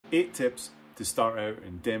8 tips to start out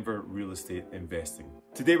in Denver real estate investing.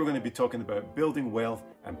 Today we're going to be talking about building wealth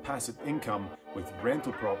and passive income with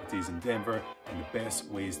rental properties in Denver and the best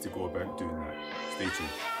ways to go about doing that. Stay tuned.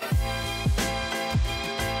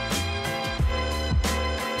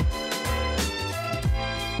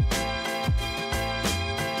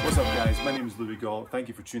 What's up guys, my name is Louis Gall. Thank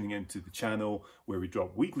you for tuning in to the channel where we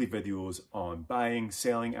drop weekly videos on buying,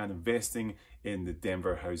 selling and investing in the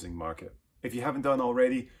Denver housing market. If you haven't done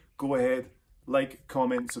already, go ahead, like,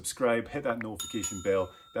 comment, subscribe, hit that notification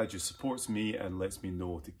bell. That just supports me and lets me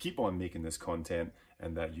know to keep on making this content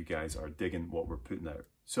and that you guys are digging what we're putting out.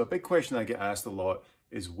 So a big question I get asked a lot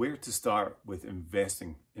is where to start with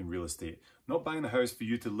investing in real estate. Not buying a house for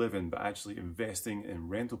you to live in, but actually investing in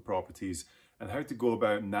rental properties and how to go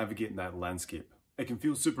about navigating that landscape. It can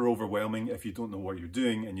feel super overwhelming if you don't know what you're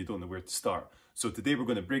doing and you don't know where to start. So today we're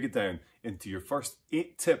going to break it down into your first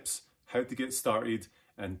 8 tips how to get started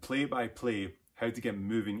and play by play how to get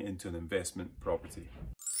moving into an investment property.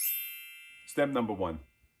 Step number 1,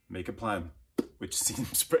 make a plan, which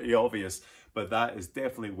seems pretty obvious, but that is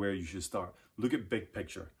definitely where you should start. Look at big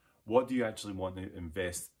picture. What do you actually want to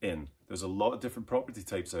invest in? There's a lot of different property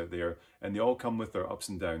types out there and they all come with their ups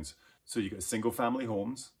and downs. So you've got single family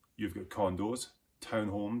homes, you've got condos,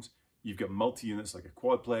 townhomes, you've got multi-units like a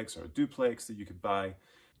quadplex or a duplex that you could buy.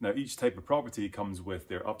 Now each type of property comes with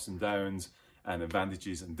their ups and downs and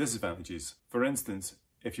advantages and disadvantages. For instance,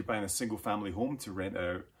 if you're buying a single family home to rent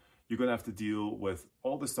out, you're going to have to deal with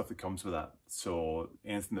all the stuff that comes with that. So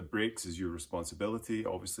anything that breaks is your responsibility,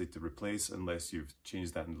 obviously, to replace unless you've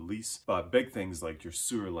changed that in the lease. But big things like your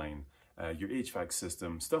sewer line, your HVAC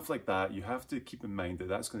system, stuff like that, you have to keep in mind that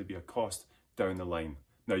that's going to be a cost down the line.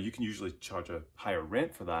 Now you can usually charge a higher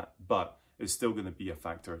rent for that, but it's still going to be a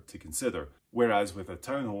factor to consider. Whereas with a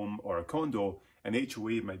townhome or a condo, an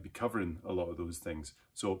HOA might be covering a lot of those things.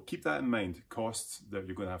 So keep that in mind, costs that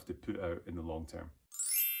you're going to have to put out in the long term.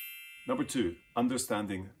 Number 2,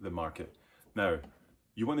 understanding the market. Now,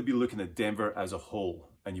 you want to be looking at Denver as a whole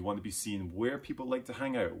and you want to be seeing where people like to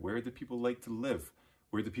hang out, where do people like to live,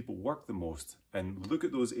 where do people work the most, and look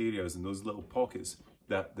at those areas and those little pockets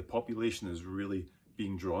that the population is really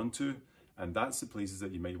being drawn to, and that's the places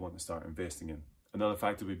that you might want to start investing in. Another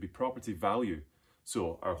factor would be property value.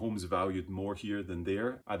 So are homes valued more here than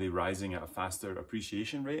there? Are they rising at a faster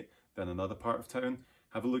appreciation rate than another part of town?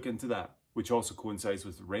 Have a look into that, which also coincides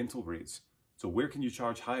with rental rates. So where can you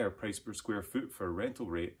charge higher price per square foot for a rental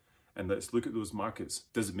rate? And let's look at those markets.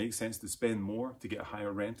 Does it make sense to spend more to get a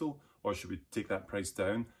higher rental, or should we take that price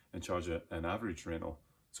down and charge an average rental?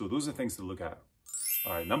 So those are things to look at.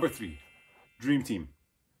 All right, number 3, dream team.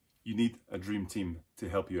 You need a dream team to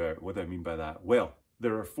help you out. What do I mean by that? Well,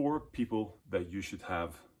 there are 4 people that you should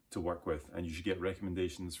have to work with, and you should get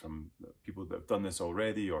recommendations from people that have done this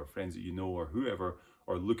already, or friends that you know, or whoever,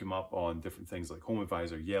 or look them up on different things like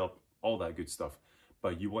HomeAdvisor, Yelp, all that good stuff.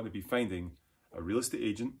 But you want to be finding a real estate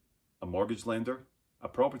agent, a mortgage lender, a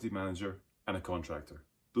property manager, and a contractor.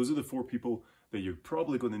 Those are the 4 people that you're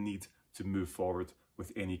probably going to need to move forward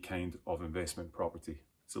with any kind of investment property.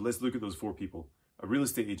 So let's look at those 4 people. A real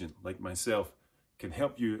estate agent like myself can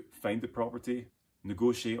help you find the property,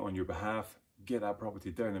 negotiate on your behalf, get that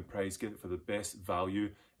property down in price, get it for the best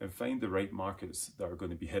value, and find the right markets that are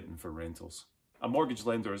going to be hitting for rentals. A mortgage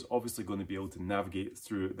lender is obviously going to be able to navigate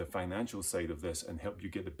through the financial side of this and help you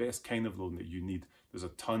get the best kind of loan that you need. There's a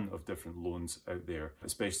ton of different loans out there,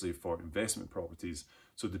 especially for investment properties.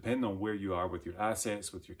 So depending on where you are with your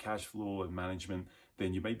assets, with your cash flow and management,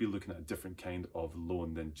 then you might be looking at a different kind of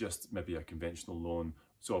loan than just maybe a conventional loan.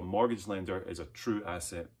 So a mortgage lender is a true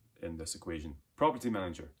asset in this equation. Property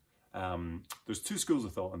manager. There's 2 schools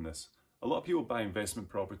of thought on this. A lot of people buy investment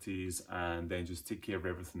properties and then just take care of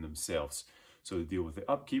everything themselves. So they deal with the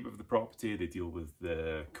upkeep of the property, they deal with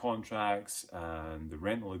the contracts and the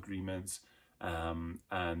rental agreements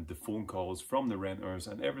and the phone calls from the renters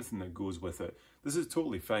and everything that goes with it. This is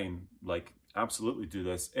totally fine. Like, absolutely do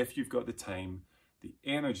this if you've got the time, the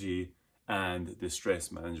energy, and the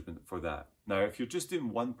stress management for that. Now, if you're just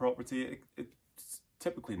doing one property, it's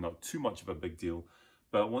typically not too much of a big deal.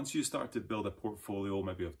 But once you start to build a portfolio,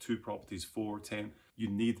 maybe of 2 properties, 4, 10, you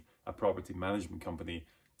need a property management company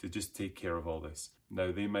to just take care of all this.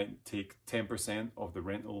 Now, they might take 10% of the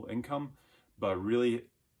rental income, but really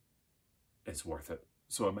it's worth it.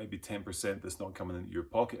 So it might be 10% that's not coming into your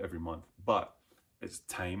pocket every month, but it's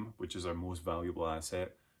time, which is our most valuable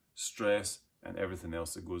asset, stress, and everything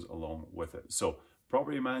else that goes along with it. So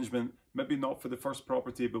property management, maybe not for the first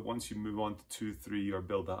property, but once you move on to 2, 3, or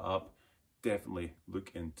build that up, definitely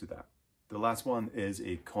look into that. The last one is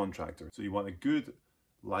a contractor. So you want a good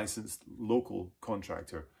licensed local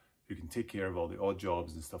contractor who can take care of all the odd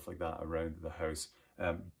jobs and stuff like that around the house.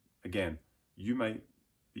 Again, you might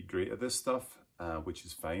be great at this stuff, which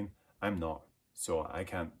is fine. I'm not, so I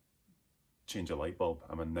can't change a light bulb.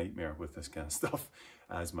 I'm a nightmare with this kind of stuff,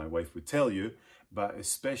 as my wife would tell you. But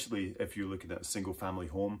especially if you're looking at a single family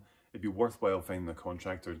home, it'd be worthwhile finding a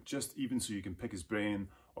contractor, just even so you can pick his brain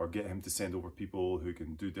or get him to send over people who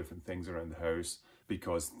can do different things around the house,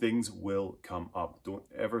 because things will come up. Don't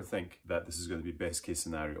ever think that this is going to be best case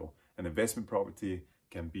scenario. An investment property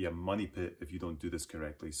can be a money pit if you don't do this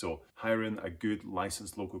correctly. So hiring a good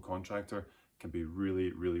licensed local contractor can be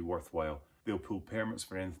really, really worthwhile. They'll pull permits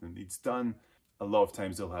for anything that needs done. A lot of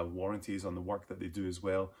times they'll have warranties on the work that they do as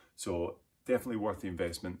well. So definitely worth the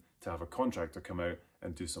investment to have a contractor come out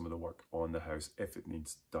and do some of the work on the house if it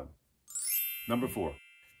needs done. Number 4,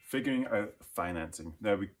 figuring out financing.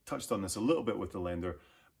 Now, we touched on this a little bit with the lender.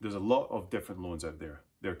 There's a lot of different loans out there.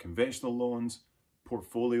 There are conventional loans,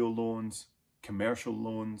 portfolio loans, commercial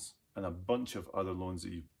loans, and a bunch of other loans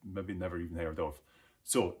that you've maybe never even heard of.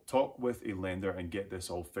 So talk with a lender and get this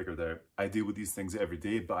all figured out. I deal with these things every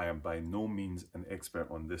day, but I am by no means an expert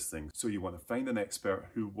on this thing. So you want to find an expert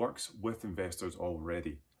who works with investors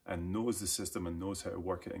already and knows the system and knows how to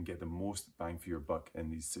work it and get the most bang for your buck in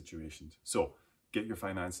these situations. So get your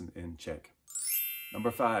financing in check. Number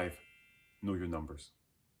 5, know your numbers.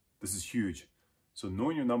 This is huge. So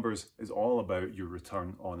knowing your numbers is all about your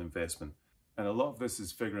return on investment. And a lot of this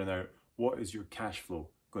is figuring out what is your cash flow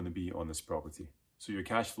going to be on this property. So your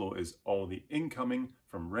cash flow is all the incoming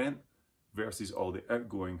from rent versus all the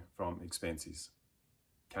outgoing from expenses.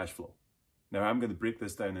 Cash flow. Now I'm going to break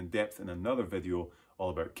this down in depth in another video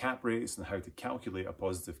all about cap rates and how to calculate a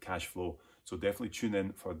positive cash flow. So definitely tune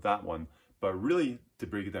in for that one. But really, to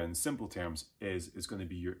break it down in simple terms, it's going to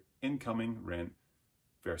be your incoming rent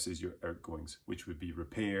versus your outgoings, which would be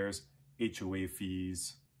repairs, HOA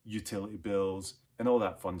fees, utility bills, and all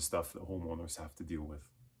that fun stuff that homeowners have to deal with.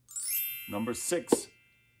 Number 6,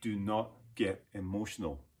 do not get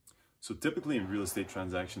emotional. So typically in real estate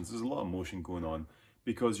transactions, there's a lot of emotion going on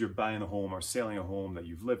because you're buying a home or selling a home that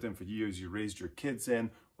you've lived in for years, you raised your kids in,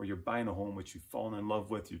 or you're buying a home which you've fallen in love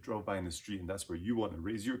with, you drove by in the street and that's where you want to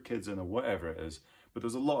raise your kids in or whatever it is. But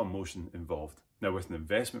there's a lot of emotion involved. Now with an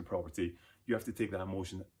investment property, you have to take that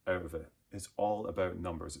emotion out of it. It's all about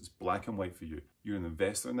numbers. It's black and white for you. You're an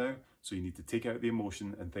investor now, so you need to take out the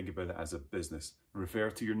emotion and think about it as a business. Refer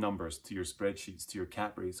to your numbers, to your spreadsheets, to your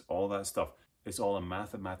cap rates, all that stuff. It's all a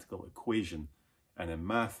mathematical equation. And in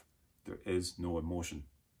math, there is no emotion.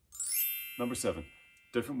 Number 7,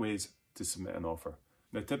 different ways to submit an offer.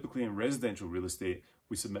 Now, typically in residential real estate,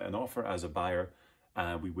 we submit an offer as a buyer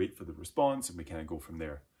and we wait for the response and we kind of go from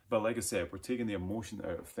there. But like I said, we're taking the emotion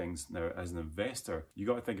out of things. Now, as an investor, you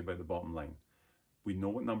got to think about the bottom line. We know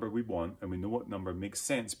what number we want and we know what number makes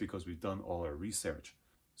sense because we've done all our research.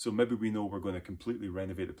 So maybe we know we're going to completely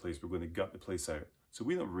renovate the place. We're going to gut the place out. So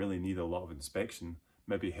we don't really need a lot of inspection,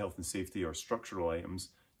 maybe health and safety or structural items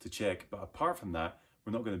to check. But apart from that,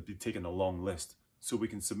 we're not going to be taking a long list. So we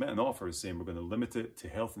can submit an offer saying we're going to limit it to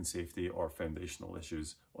health and safety or foundational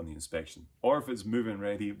issues on the inspection. Or if it's move-in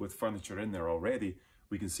ready with furniture in there already,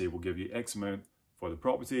 we can say we'll give you X amount for the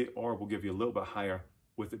property, or we'll give you a little bit higher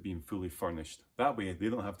with it being fully furnished. That way they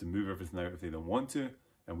don't have to move everything out if they don't want to,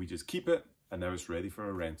 and we just keep it and now it's ready for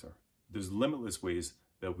a renter. There's limitless ways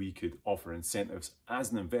that we could offer incentives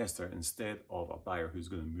as an investor instead of a buyer who's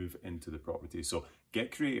going to move into the property. So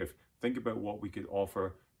get creative. Think about what we could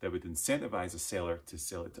offer that would incentivize a seller to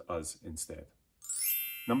sell it to us instead.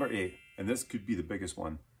 Number 8, and this could be the biggest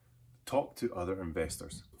one, talk to other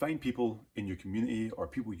investors. Find people in your community or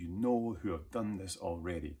people you know who have done this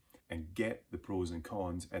already and get the pros and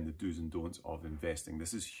cons and the do's and don'ts of investing.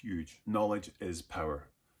 This is huge. Knowledge is power.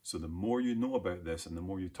 So the more you know about this and the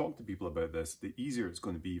more you talk to people about this, the easier it's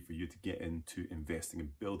going to be for you to get into investing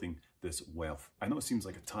and building this wealth. I know it seems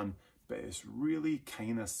like a ton, but it's really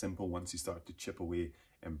kind of simple once you start to chip away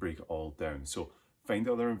and break it all down. So find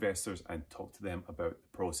other investors and talk to them about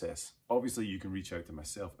the process. Obviously, you can reach out to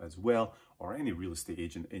myself as well or any real estate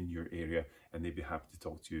agent in your area and they'd be happy to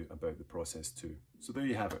talk to you about the process too. So there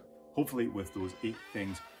you have it. Hopefully with those 8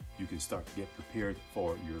 things, you can start to get prepared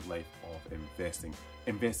for your life of investing.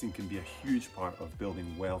 Investing can be a huge part of building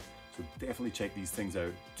wealth, so definitely check these things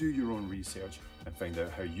out, do your own research and find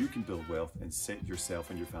out how you can build wealth and set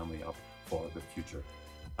yourself and your family up for the future.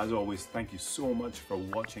 As always, thank you so much for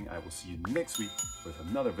watching. I will see you next week with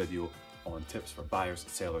another video on tips for buyers,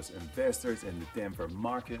 sellers, investors in the Denver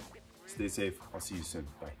market. Stay safe. I'll see you soon.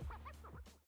 Bye.